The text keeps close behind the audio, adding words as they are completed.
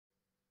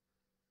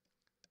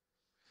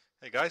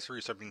Hey guys,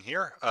 Resubing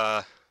here.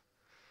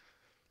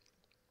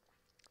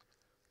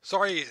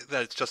 Sorry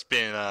that it's just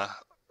been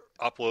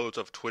uploads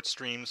of Twitch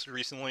streams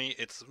recently.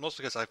 It's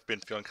mostly because I've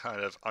been feeling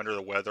kind of under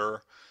the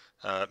weather,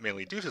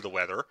 mainly due to the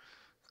weather.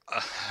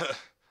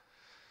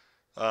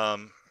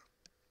 um,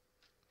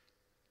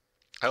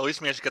 I at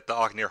least managed to get the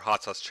Ognier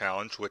Hot Sauce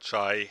Challenge, which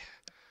I'm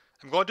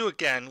going to do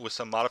again with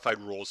some modified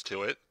rules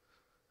to it,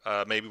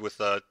 maybe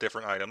with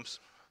different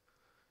items.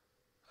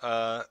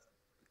 Uh,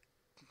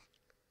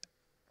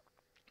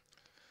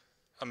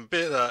 I'm a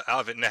bit out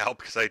of it now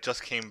because I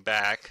just came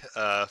back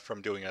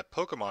from doing a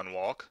Pokemon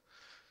walk.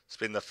 It's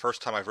been the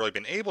first time I've really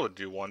been able to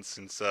do one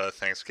since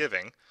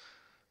Thanksgiving,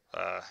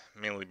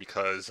 mainly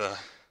because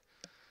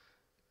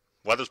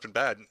weather's been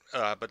bad.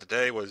 But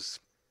today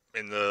was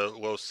in the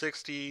low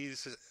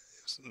 60s.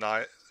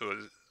 There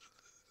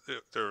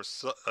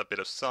was a bit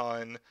of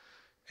sun,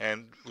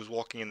 and was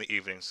walking in the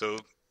evening, so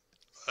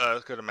a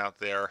good amount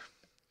there.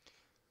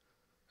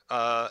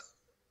 Uh,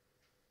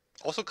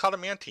 Also caught a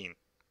mantine,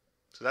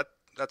 so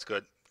that's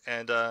good.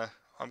 And I'm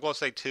going to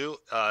say too,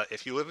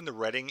 if you live in the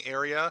Reading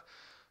area,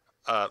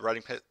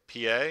 Reading, PA,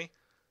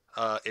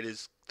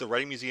 the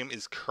Reading Museum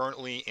is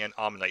currently an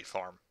Ammonite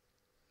farm.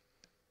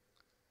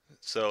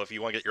 So if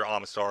you want to get your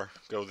Amistar,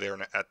 go there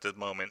at the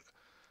moment.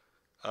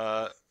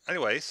 Uh,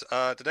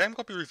 today I'm going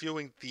to be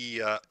reviewing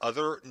the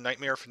other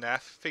Nightmare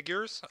FNAF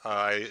figures.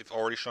 I've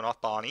already shown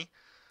off Bonnie.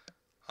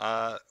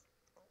 Uh,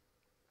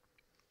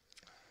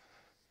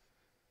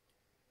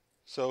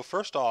 so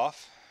first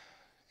off,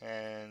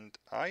 and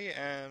I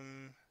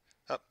am...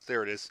 Oh,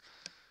 there it is.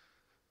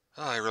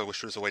 Oh, I really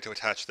wish there was a way to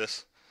attach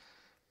this.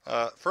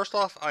 First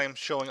off, I am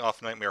showing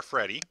off Nightmare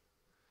Freddy.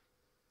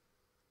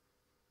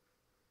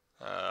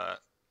 Uh,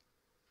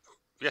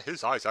 yeah,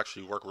 his eyes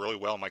actually work really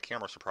well on my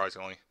camera,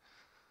 surprisingly.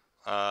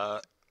 Uh,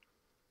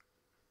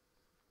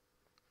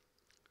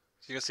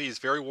 so you can see he's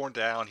very worn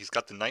down. He's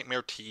got the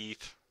nightmare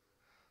teeth,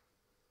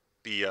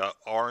 the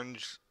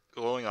orange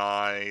glowing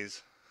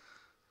eyes.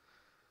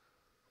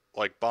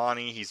 Like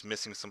Bonnie, he's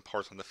missing some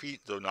parts on the feet,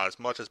 though not as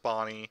much as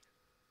Bonnie.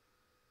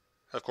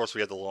 Of course,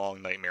 we have the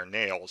long nightmare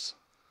nails.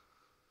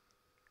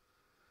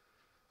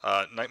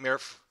 Nightmare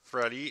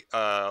Freddy,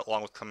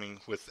 along with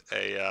coming with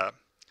a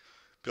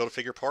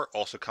Build-A-Figure part,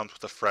 also comes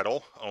with a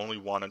Frettle. Only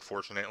one,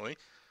 unfortunately.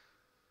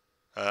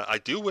 I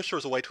do wish there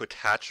was a way to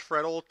attach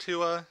Frettle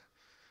to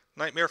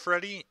Nightmare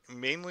Freddy,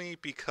 mainly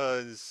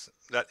because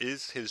that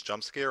is his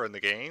jump scare in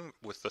the game,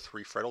 with the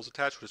 3 Frettles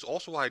attached, which is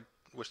also why I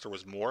wish there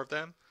was more of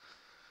them.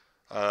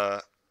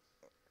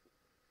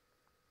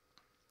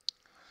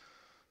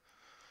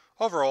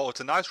 Overall, it's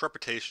a nice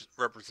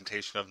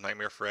representation of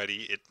Nightmare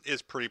Freddy. It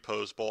is pretty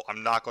posable.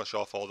 I'm not going to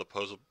show off all the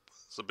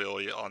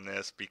posability on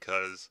this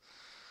because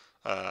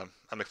a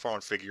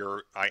McFarlane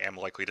figure, I am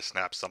likely to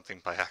snap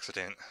something by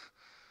accident.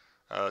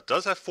 It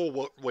does have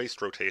full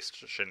waist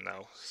rotation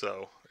though,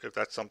 so if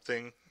that's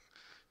something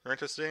you're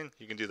interested in,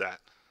 you can do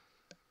that.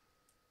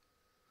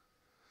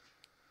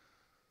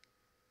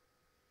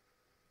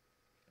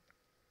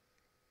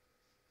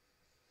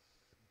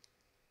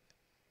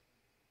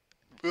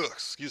 Ugh,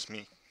 excuse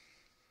me.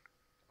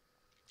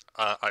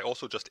 I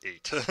also just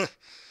ate.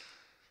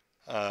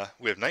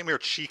 We have Nightmare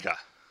Chica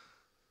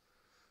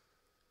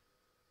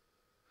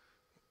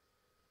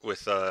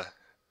with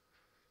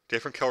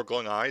different color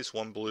glowing eyes.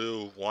 One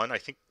blue, one I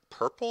think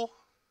purple.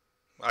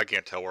 I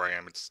can't tell where I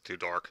am. It's too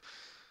dark.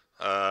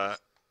 Of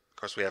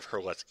course, we have her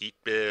Let's Eat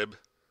bib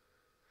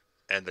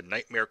and the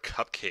Nightmare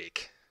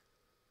Cupcake.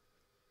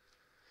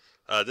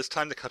 This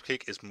time the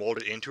cupcake is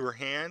molded into her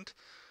hand,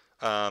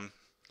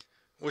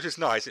 which is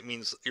nice. It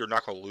means you're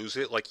not going to lose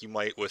it like you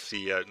might with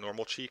the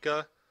normal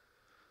Chica.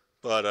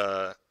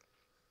 But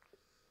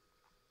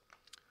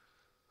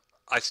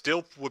I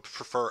still would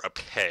prefer a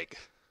peg.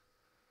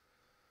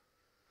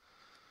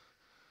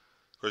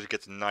 Of course, you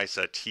get the nice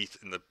teeth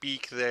in the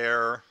beak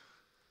there.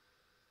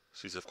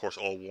 She's, of course,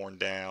 all worn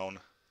down.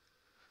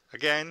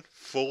 Again,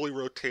 fully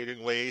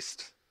rotating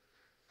waist,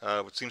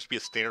 which seems to be a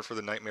standard for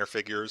the Nightmare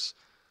figures.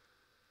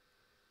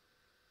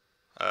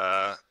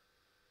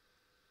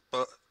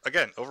 But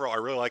again, overall, I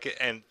really like it,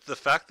 and the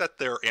fact that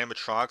they're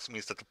animatronics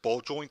means that the ball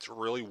joints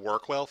really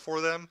work well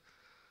for them,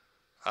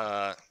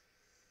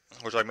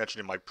 which I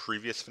mentioned in my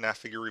previous FNAF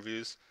figure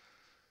reviews.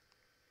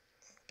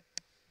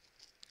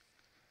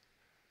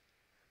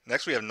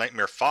 Next, we have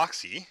Nightmare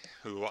Foxy,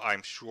 who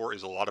I'm sure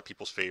is a lot of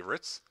people's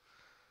favorites.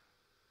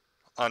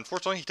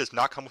 Unfortunately, he does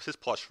not come with his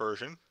plush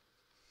version.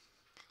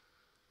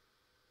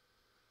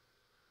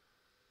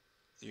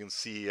 You can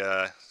see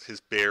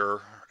his bare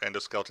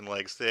endoskeleton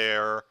legs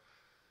there.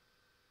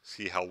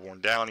 See how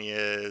worn down he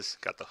is.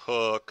 Got the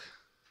hook.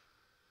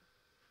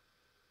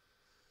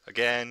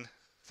 Again,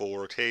 full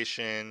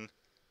rotation.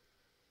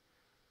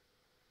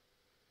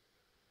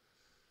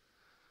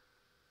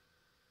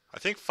 I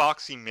think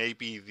Foxy may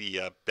be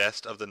the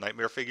best of the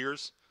Nightmare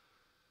figures.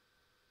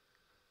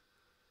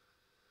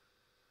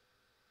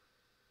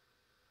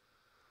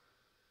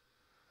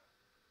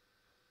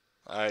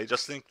 I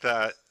just think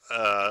that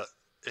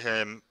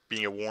him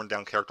being a worn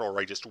down character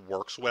already just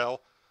works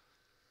well.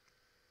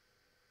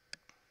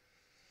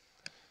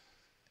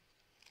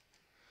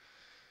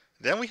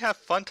 Then we have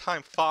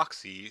Funtime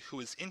Foxy, who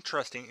is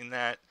interesting in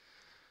that,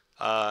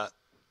 uh,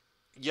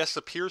 yes,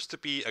 appears to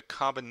be a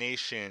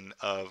combination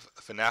of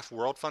FNAF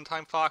World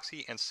Funtime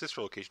Foxy and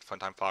Sister Location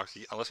Funtime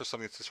Foxy, unless there's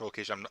something in Sister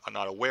Location I'm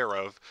not aware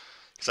of,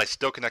 because I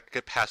still cannot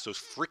get past those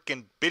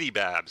freaking bitty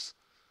babs.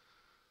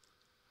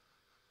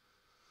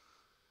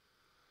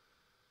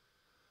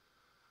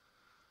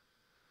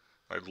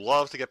 I'd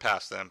love to get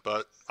past them,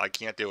 but I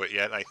can't do it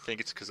yet. I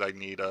think it's because I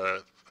need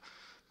a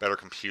better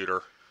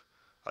computer.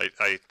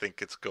 I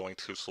think it's going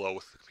too slow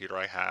with the computer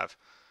I have.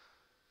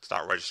 It's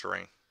not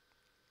registering.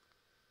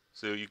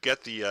 So you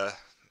get the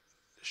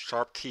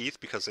sharp teeth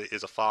because it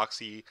is a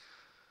Foxy,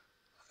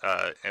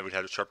 and it would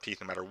have the sharp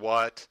teeth no matter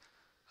what.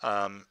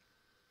 Um,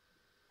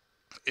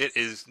 it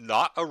is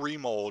not a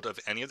remold of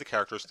any of the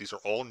characters. These are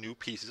all new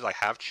pieces. I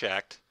have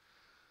checked.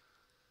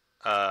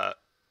 You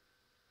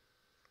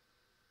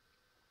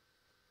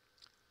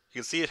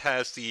can see it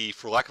has the,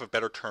 for lack of a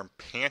better term,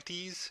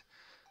 panties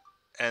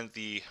and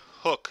the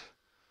hook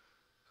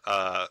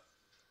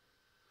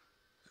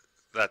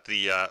that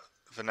the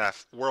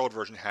FNAF World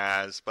version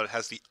has, but it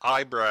has the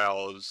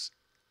eyebrows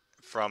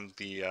from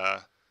the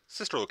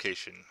Sister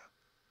Location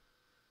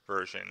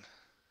version.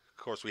 Of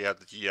course, we have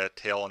the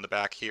tail on the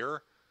back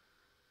here,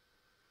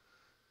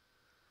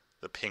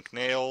 the pink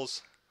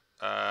nails,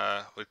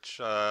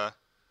 which are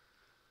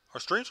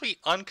strangely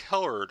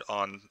uncolored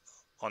on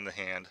the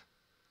hand.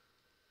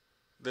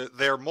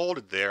 They're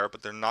molded there,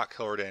 but they're not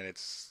colored in.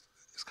 It's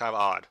kind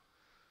of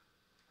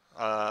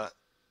odd.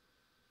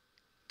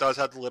 Does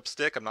have the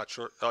lipstick. I'm not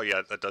sure. Oh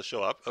yeah, that does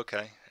show up.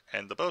 Okay,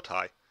 and the bow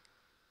tie.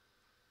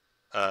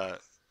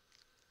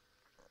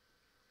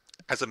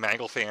 As a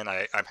Mangle fan,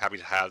 I'm happy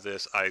to have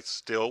this. I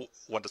still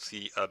want to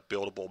see a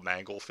buildable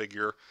Mangle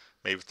figure.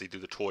 Maybe if they do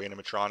the toy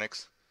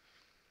animatronics.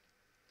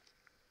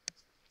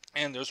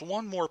 And there's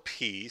one more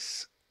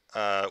piece,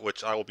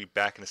 which I will be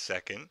back in a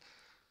second.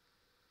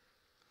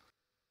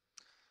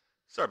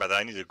 Sorry about that.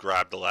 I need to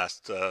grab the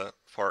last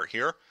part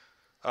here.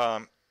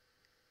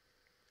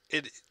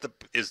 It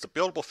is the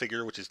buildable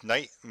figure, which is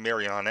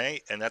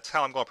Nightmarionne, and that's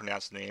how I'm going to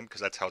pronounce the name, because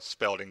that's how it's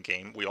spelled in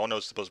game. We all know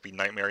it's supposed to be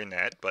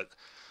Nightmarionette, but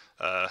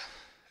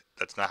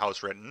that's not how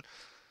it's written.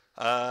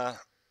 And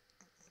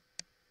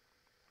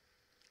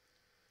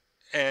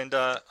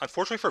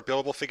unfortunately for a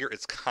buildable figure,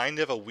 it's kind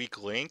of a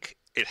weak link.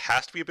 It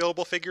has to be a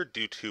buildable figure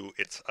due to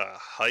its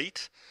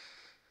height.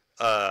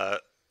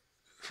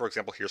 For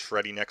example, here's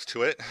Freddy next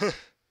to it.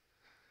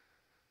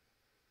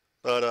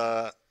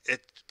 But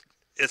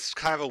it's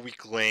kind of a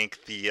weak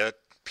link. The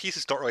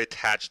pieces don't really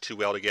attach too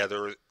well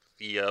together.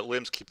 The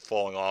limbs keep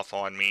falling off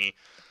on me.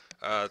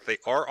 They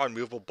are on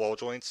movable ball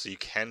joints, so you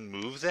can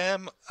move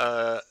them.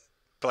 But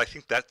I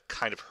think that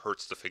kind of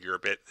hurts the figure a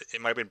bit.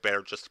 It might have been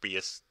better just to be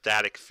a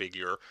static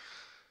figure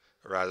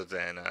rather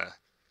than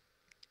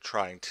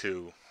trying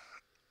to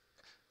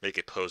make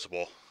it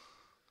posable.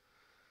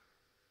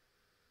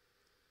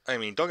 I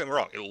mean, don't get me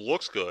wrong. It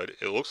looks good.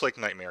 It looks like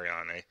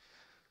Nightmarionne.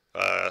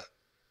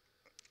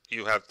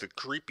 You have the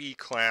creepy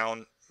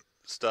clown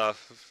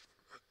stuff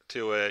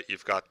to it.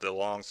 You've got the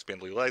long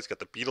spindly legs. Got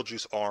the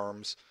Beetlejuice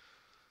arms.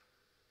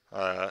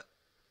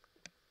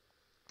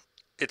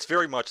 It's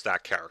very much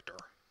that character.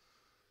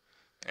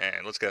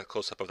 And let's get a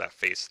close-up of that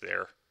face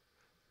there,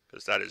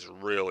 because that is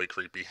really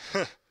creepy.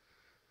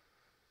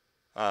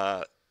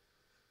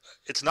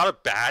 It's not a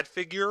bad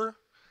figure,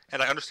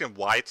 and I understand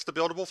why it's the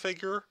buildable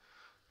figure,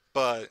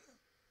 but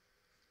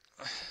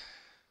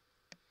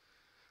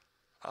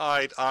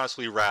I'd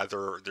honestly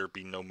rather there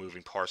be no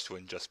moving parts to it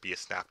and just be a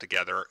snap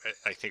together.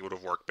 I think it would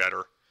have worked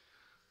better.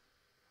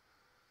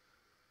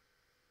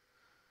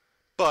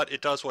 But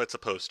it does what it's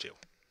supposed to.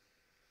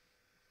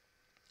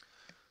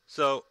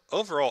 So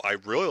overall, I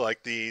really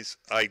like these.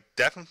 I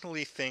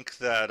definitely think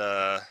that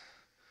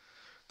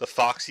the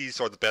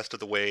Foxies are the best of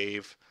the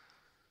wave.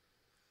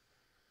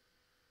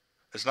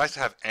 It's nice to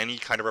have any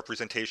kind of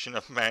representation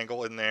of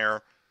Mangle in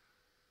there.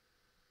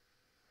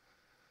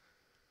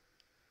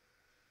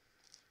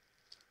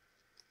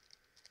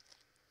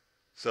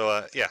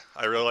 So yeah,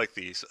 I really like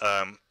these.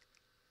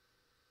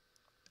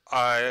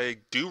 I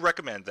do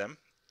recommend them.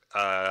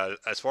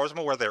 As far as I'm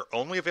aware, they're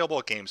only available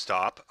at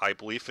GameStop. I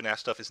believe FNAF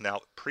stuff is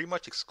now pretty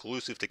much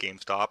exclusive to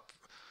GameStop,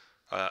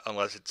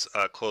 unless it's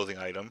a clothing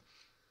item.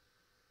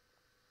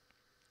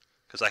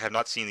 Because I have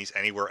not seen these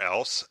anywhere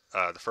else.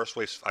 The first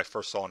wave I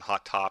first saw on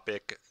Hot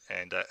Topic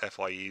and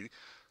FYE,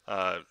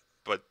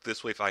 but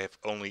this wave I have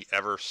only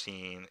ever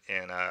seen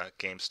in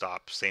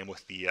GameStop. Same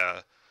with the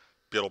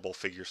buildable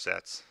figure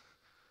sets.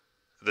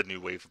 The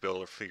new wave of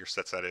builder figure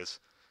sets, that is.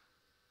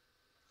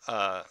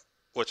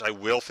 Which I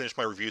will finish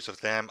my reviews of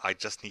them. I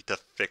just need to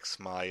fix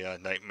my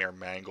Nightmare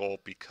Mangle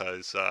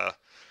because the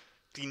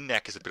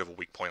neck is a bit of a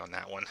weak point on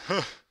that one.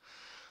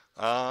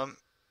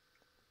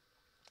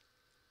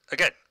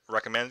 Again,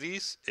 recommend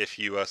these. If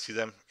you see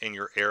them in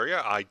your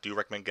area, I do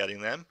recommend getting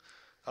them.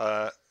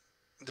 The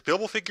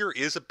buildable figure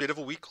is a bit of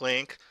a weak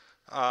link,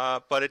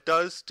 but it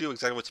does do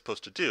exactly what it's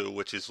supposed to do,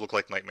 which is look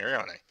like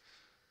Nightmarionne.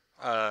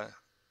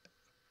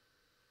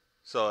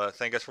 So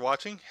thank you guys for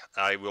watching.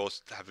 I will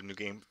have a new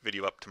game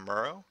video up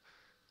tomorrow.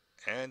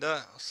 And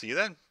I'll see you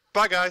then.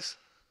 Bye, guys.